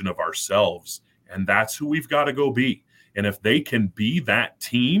version of ourselves, and that's who we've got to go be. And if they can be that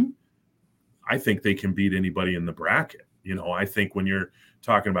team, I think they can beat anybody in the bracket. I think when you're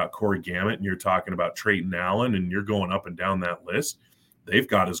talking about Corey Gammett and you're talking about Trayton Allen and you're going up and down that list, they've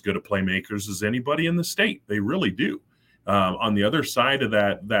got as good a playmakers as anybody in the state. They really do. On the other side of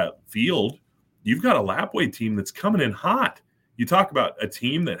that field, you've got a Lapwai team that's coming in hot. You talk about a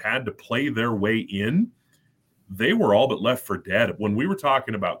team that had to play their way in. They were all but left for dead. When we were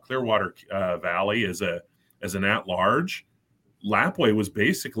talking about Clearwater Valley as an at-large, Lapwai was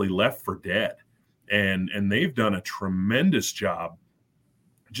basically left for dead. And they've done a tremendous job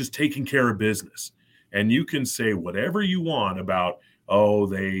just taking care of business. And you can say whatever you want about,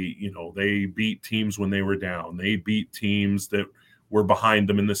 they beat teams when they were down. They beat teams that were behind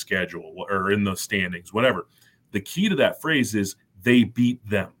them in the schedule or in the standings, whatever. The key to that phrase is they beat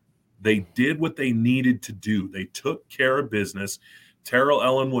them. They did what they needed to do. They took care of business. Terrell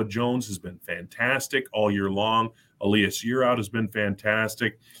Ellenwood Jones has been fantastic all year long. Elias Yearout has been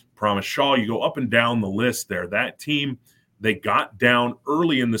fantastic. Promise Shaw, you go up and down the list there. That team, they got down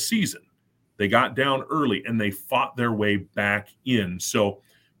early in the season. They got down early, and they fought their way back in. So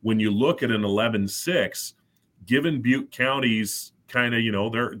when you look at an 11-6, given Butte County's kind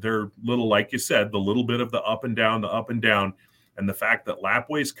of, they're little, like you said, the little bit of the up and down, and the fact that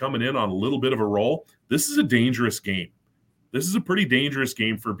Lapwai's coming in on a little bit of a roll, this is a dangerous game. This is a pretty dangerous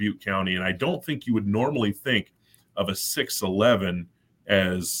game for Butte County, and I don't think you would normally think of a 6-11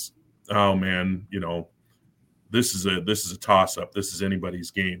 as, oh man, this is a toss-up. This is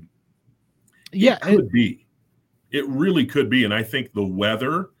anybody's game. Yeah, it could be. It really could be, and I think the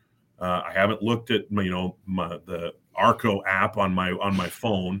weather. I haven't looked at the Arco app on my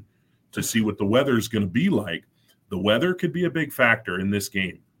phone to see what the weather is going to be like. The weather could be a big factor in this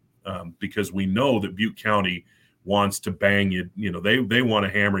game because we know that Butte County wants to bang you. They want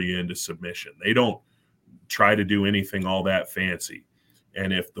to hammer you into submission. They don't try to do anything all that fancy.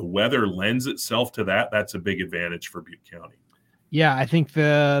 And if the weather lends itself to that, that's a big advantage for Butte County. Yeah, I think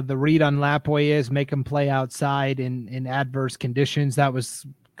the read on Lapwai is make them play outside in adverse conditions. That was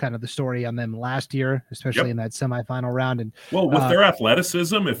kind of the story on them last year, especially in that semifinal round. And with their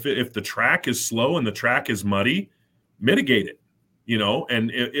athleticism, if the track is slow and the track is muddy, mitigate it. And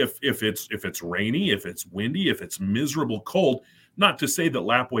if it's rainy, if it's windy, if it's miserable cold, not to say that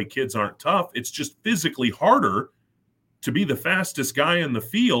Lapwai kids aren't tough, it's just physically harder to be the fastest guy in the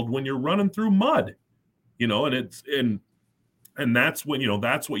field when you're running through mud. And that's when,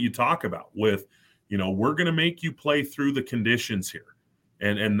 that's what you talk about with, we're going to make you play through the conditions here.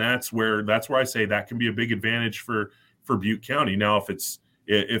 And that's where I say that can be a big advantage for Butte County. Now,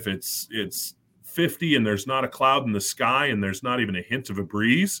 if it's 50 and there's not a cloud in the sky and there's not even a hint of a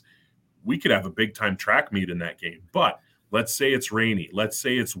breeze, we could have a big time track meet in that game. But let's say it's rainy. Let's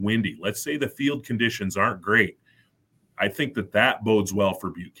say it's windy. Let's say the field conditions aren't great. I think that bodes well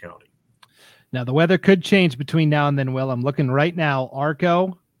for Butte County. Now, the weather could change between now and then, Will. I'm looking right now.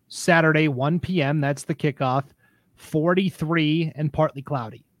 Arco, Saturday, 1 p.m. That's the kickoff. 43 and partly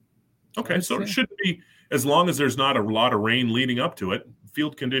cloudy. Okay, so it should be, as long as there's not a lot of rain leading up to it,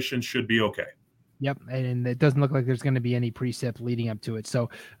 field conditions should be okay. Yep, and it doesn't look like there's going to be any precip leading up to it. So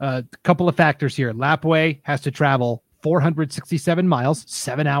a couple of factors here. Lapway has to travel 467 miles,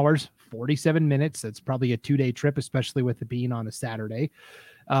 7 hours, 47 minutes. That's probably a 2-day trip, especially with it being on a Saturday.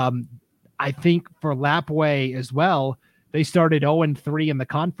 I think for Lapway as well, they started 0-3 in the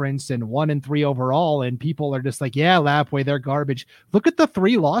conference and 1-3 overall, and people are just like, yeah, Lapway, they're garbage. Look at the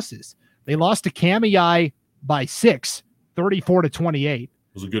 3 losses. They lost to Kamei by 6, 34-28. It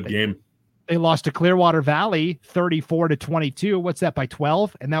was a good game. They lost to Clearwater Valley 34-22. What's that, by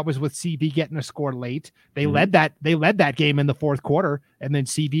 12? And that was with CV getting a score late. They led that game in the fourth quarter, and then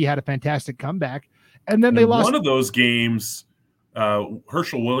CV had a fantastic comeback. And then they lost one of those games.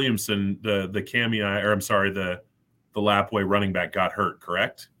 Herschel Williamson, the Lapway running back, got hurt,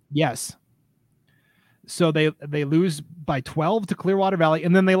 correct? Yes. So they lose by 12 to Clearwater Valley,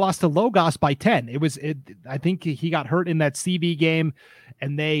 and then they lost to Logos by 10. I think he got hurt in that CV game,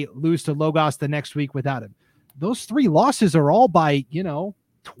 and they lose to Logos the next week without him. Those 3 losses are all by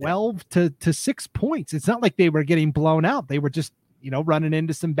 12 to 6 points. It's not like they were getting blown out. They were just running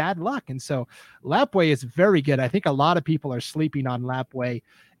into some bad luck. And so Lapway is very good. I think a lot of people are sleeping on Lapway.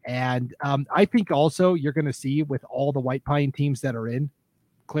 And I think also you're going to see with all the White Pine teams that are in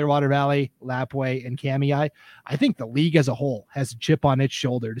Clearwater Valley, Lapway, and Kamei, I think the league as a whole has a chip on its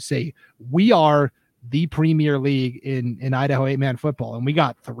shoulder to say we are the premier league in Idaho 8-man football. And we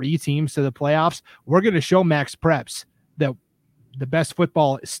got 3 teams to the playoffs. We're going to show Max Preps that the best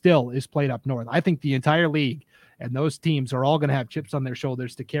football still is played up north. I think the entire league and those teams are all going to have chips on their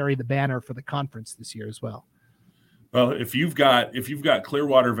shoulders to carry the banner for the conference this year as well. Well, if you've got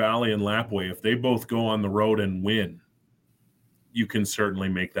Clearwater Valley and Lapway, if they both go on the road and win, you can certainly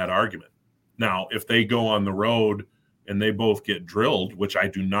make that argument. Now, if they go on the road and they both get drilled, which I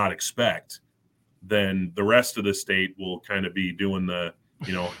do not expect, then the rest of the state will kind of be doing the,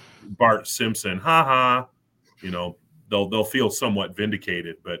 Bart Simpson, they'll feel somewhat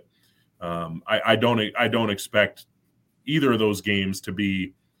vindicated, but I don't expect either of those games to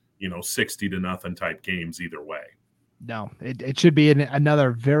be, 60-0 type games either way. No, it should be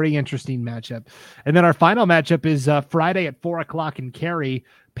another very interesting matchup. And then our final matchup is Friday at 4:00 in Cary.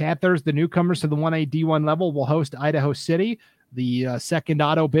 Panthers, the newcomers to the 1A D1 level, will host Idaho City, the second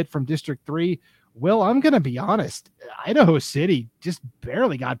auto bid from District 3. Will, I'm going to be honest, Idaho City just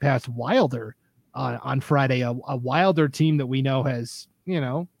barely got past Wilder on Friday, a Wilder team that we know has,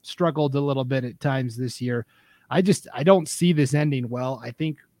 struggled a little bit at times this year. I don't see this ending well. I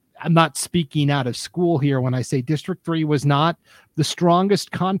think I'm not speaking out of school here when I say District 3 was not the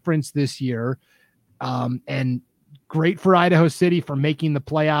strongest conference this year. And great for Idaho City for making the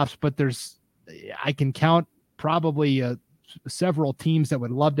playoffs, but I can count probably several teams that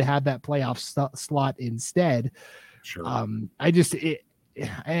would love to have that playoff slot instead. Sure.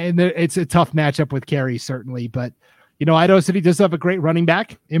 It's a tough matchup with Cary, certainly, but Idaho City does have a great running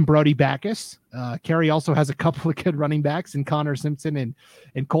back in Brody Backus. Cary also has a couple of good running backs in Connor Simpson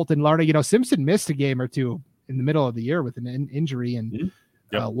and Colton Larna. Simpson missed a game or two in the middle of the year with an injury, and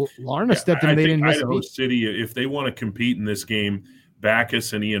Larna stepped in. I think Idaho City, if they want to compete in this game,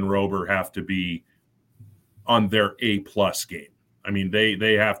 Backus and Ian Rober have to be on their A+ game. I mean,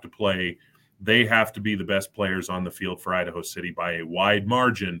 they have to play. They have to be the best players on the field for Idaho City by a wide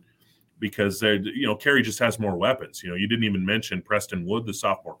margin, because Cary just has more weapons. You didn't even mention Preston Wood, the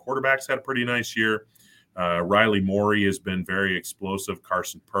sophomore quarterback's had a pretty nice year. Riley Morey has been very explosive.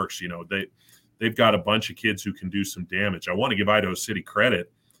 Carson Perks, they've got a bunch of kids who can do some damage. I want to give Idaho City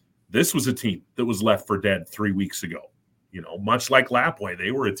credit. This was a team that was left for dead 3 weeks ago. Much like Lapway,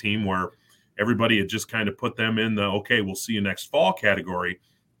 they were a team where everybody had just kind of put them in the, okay, we'll see you next fall category.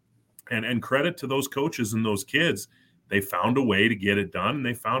 And credit to those coaches and those kids. They found a way to get it done, and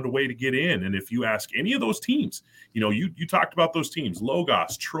they found a way to get in. And if you ask any of those teams, you talked about those teams,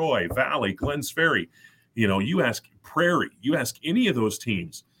 Logos, Troy, Valley, Glens Ferry, you ask Prairie, you ask any of those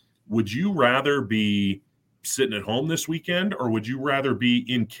teams, would you rather be sitting at home this weekend, or would you rather be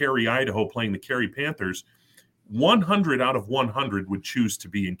in Cary, Idaho, playing the Cary Panthers? 100 out of 100 would choose to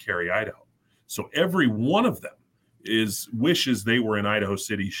be in Cary, Idaho. So every one of them wishes they were in Idaho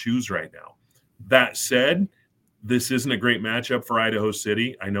City's shoes right now. That said, this isn't a great matchup for Idaho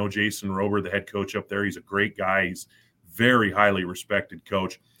City. I know Jason Rober, the head coach up there. He's a great guy. He's very highly respected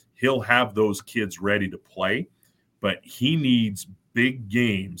coach. He'll have those kids ready to play, but he needs big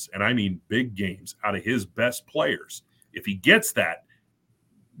games, and I mean big games, out of his best players. If he gets that,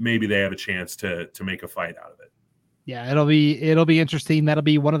 maybe they have a chance to make a fight out of it. Yeah, it'll be interesting. That'll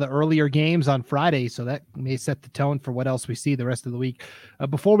be one of the earlier games on Friday, so that may set the tone for what else we see the rest of the week.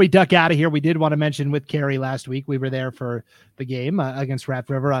 Before we duck out of here, we did want to mention with Carey last week, we were there for the game against Rat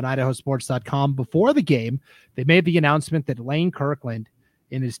River on idahosports.com. Before the game, they made the announcement that Lane Kirkland,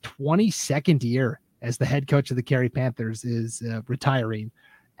 in his 22nd year as the head coach of the Carey Panthers, is retiring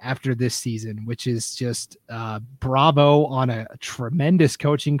after this season, which is just bravo on a tremendous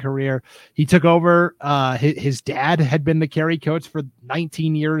coaching career. He took over. His dad had been the Carey coach for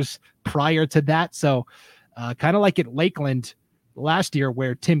 19 years prior to that. So kind of like at Lakeland last year,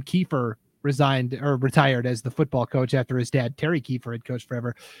 where Tim Kiefer retired as the football coach after his dad, Terry Kiefer, had coached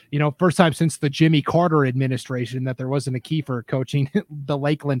forever. First time since the Jimmy Carter administration that there wasn't a Kiefer coaching the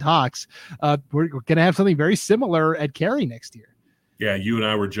Lakeland Hawks. We're going to have something very similar at Carey next year. Yeah, you and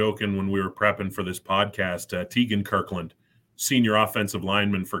I were joking when we were prepping for this podcast. Tegan Kirkland, senior offensive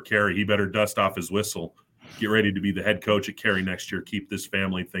lineman for Carey, he better dust off his whistle, get ready to be the head coach at Carey next year, keep this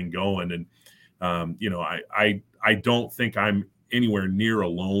family thing going. And, I don't think I'm anywhere near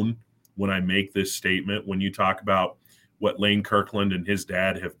alone when I make this statement. When you talk about what Lane Kirkland and his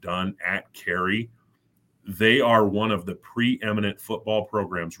dad have done at Carey, they are one of the preeminent football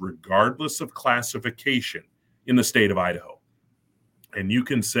programs, regardless of classification, in the state of Idaho. And you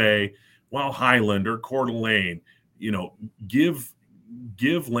can say, well, Highland or Coeur d'Alene, give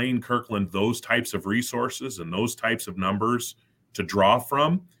Lane Kirkland those types of resources and those types of numbers to draw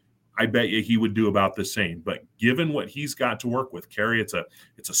from. I bet you he would do about the same. But given what he's got to work with, Carey, it's a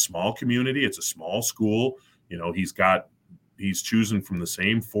small community, it's a small school. He's choosing from the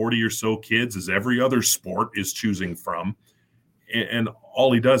same 40 or so kids as every other sport is choosing from. And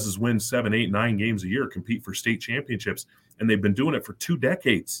all he does is win 7, 8, 9 games a year, compete for state championships. And they've been doing it for 2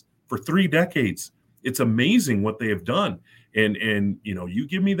 decades, for 3 decades. It's amazing what they have done. And you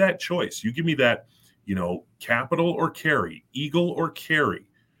give me that choice. You give me that, Capital or Carey, Eagle or Carey,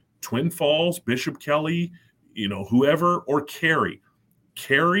 Twin Falls, Bishop Kelly, whoever, or Carey.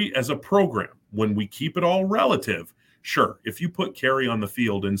 Carey as a program, when we keep it all relative, sure, if you put Carey on the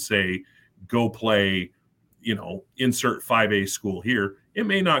field and say, go play, insert 5A school here, it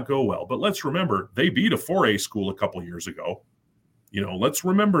may not go well. But let's remember, they beat a 4A school a couple years ago. Let's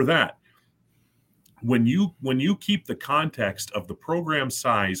remember that. When you keep the context of the program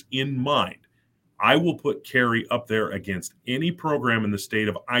size in mind, I will put Carey up there against any program in the state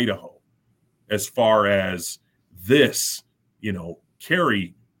of Idaho as far as this.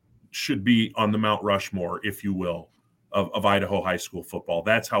 Carey should be on the Mount Rushmore, if you will, of Idaho high school football.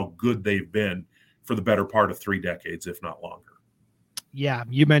 That's how good they've been for the better part of 3 decades, if not longer. Yeah,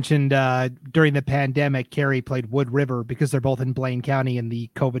 you mentioned during the pandemic, Carey played Wood River because they're both in Blaine County and the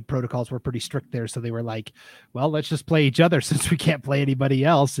COVID protocols were pretty strict there. So they were like, well, let's just play each other since we can't play anybody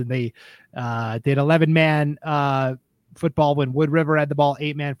else. And they did 11-man football when Wood River had the ball,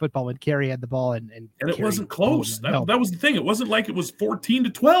 8-man football when Carey had the ball. And it wasn't close. That was the thing. It wasn't like it was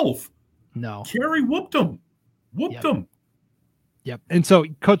 14-12. No. Carey whooped them. Yep. And so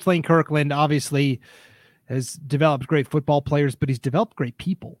Coach Lane Kirkland obviously has developed great football players, but he's developed great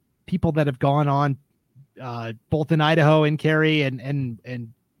people that have gone on both in Idaho and Carey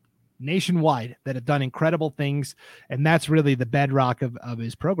and nationwide that have done incredible things. And that's really the bedrock of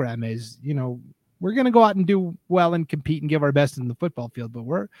his program is, we're going to go out and do well and compete and give our best in the football field, but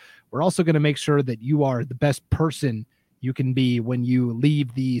we're also going to make sure that you are the best person you can be when you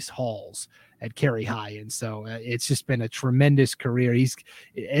leave these halls at Carey High. And so it's just been a tremendous career.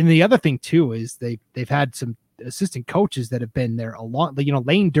 And the other thing too, is they've had some assistant coaches that have been there a long,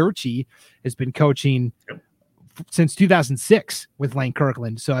 Lane Durchie has been coaching since 2006 with Lane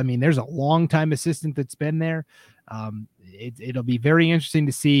Kirkland. So, I mean, there's a long time assistant that's been there. It'll be very interesting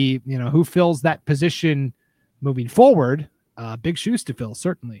to see, who fills that position moving forward. Big shoes to fill,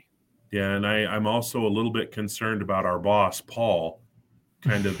 certainly. Yeah. And I'm also a little bit concerned about our boss, Paul,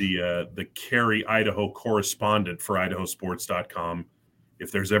 kind of the Carey, Idaho correspondent for idahosports.com.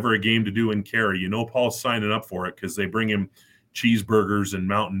 If there's ever a game to do in Carey, Paul's signing up for it because they bring him cheeseburgers and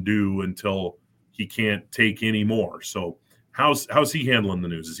Mountain Dew until he can't take any more. So how's he handling the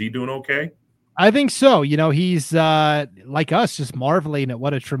news? Is he doing okay? I think so. He's like us, just marveling at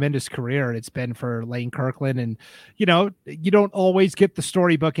what a tremendous career it's been for Lane Kirkland. And, you don't always get the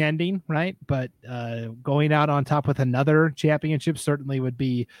storybook ending, right? But going out on top with another championship certainly would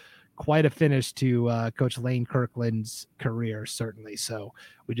be quite a finish to Coach Lane Kirkland's career, certainly. So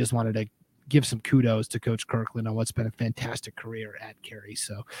we just wanted to give some kudos to Coach Kirkland on what's been a fantastic career at Carey.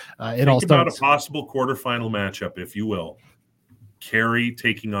 So it all starts about a possible quarterfinal matchup, if you will. Carey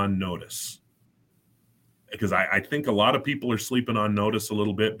taking on Notice. because I think a lot of people are sleeping on Notice a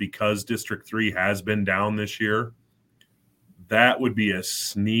little bit because District 3 has been down this year. That would be a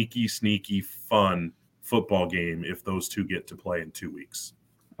sneaky fun football game if those two get to play in 2 weeks.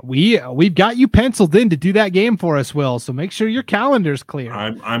 We've got you penciled in to do that game for us, Will. So make sure your calendar's clear.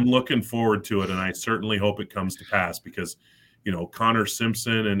 I'm looking forward to it, and I certainly hope it comes to pass because, Connor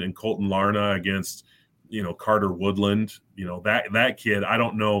Simpson and Colton Larna against, Carter Woodland, that kid, I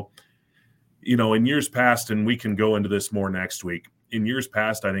don't know, in years past, and we can go into this more next week. In years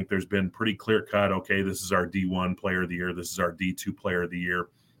past, I think there's been pretty clear cut. Okay, this is our D1 player of the year. This is our D2 player of the year.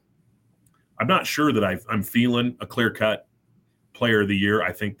 I'm not sure that I'm feeling a clear cut player of the year.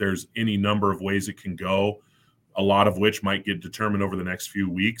 I think there's any number of ways it can go, a lot of which might get determined over the next few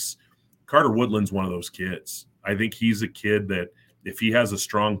weeks. Carter Woodland's one of those kids. I think he's a kid that if he has a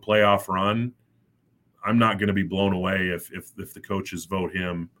strong playoff run, I'm not going to be blown away if the coaches vote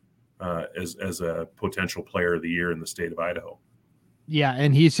him as a potential player of the year in the state of Idaho. Yeah,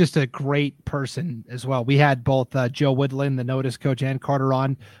 and he's just a great person as well. We had both Joe Woodland, the Notice coach, and Carter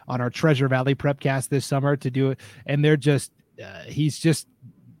on our Treasure Valley Prepcast this summer to do it, and they're just he's just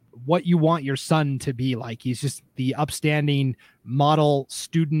what you want your son to be like. He's just the upstanding model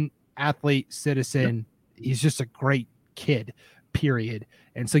student, athlete, citizen. Yep. He's just a great kid, period.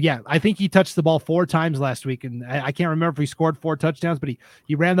 And so, yeah, I think he touched the ball 4 times last week, and I can't remember if he scored 4 touchdowns, but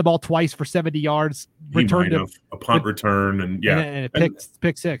he ran the ball twice for 70 yards, returned a punt return, and a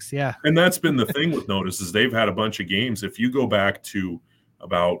pick 6. Yeah. And that's been the thing with Notice is they've had a bunch of games. If you go back to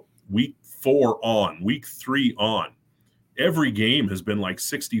about week 4 on, week 3 on, every game has been like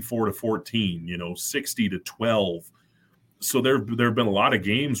 64-14, 60-12. So there have been a lot of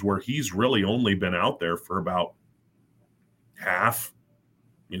games where he's really only been out there for about half.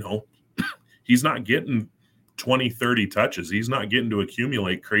 He's not getting 20, 30 touches. He's not getting to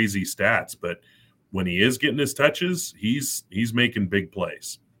accumulate crazy stats, but when he is getting his touches, he's making big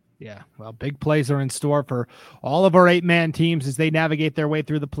plays. Yeah, well, big plays are in store for all of our 8-man teams as they navigate their way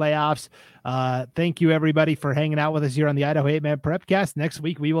through the playoffs. Thank you, everybody, for hanging out with us here on the Idaho 8-Man Prepcast. Next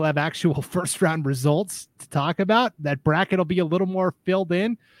week, we will have actual first-round results to talk about. That bracket will be a little more filled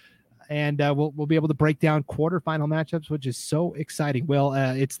in, and we'll be able to break down quarterfinal matchups, which is so exciting. Well,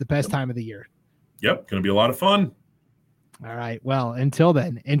 it's the best time of the year. Yep, going to be a lot of fun. All right, well, until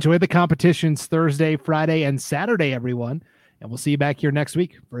then, enjoy the competitions Thursday, Friday, and Saturday, everyone. And we'll see you back here next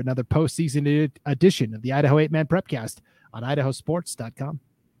week for another postseason edition of the Idaho 8-Man Prepcast on idahosports.com.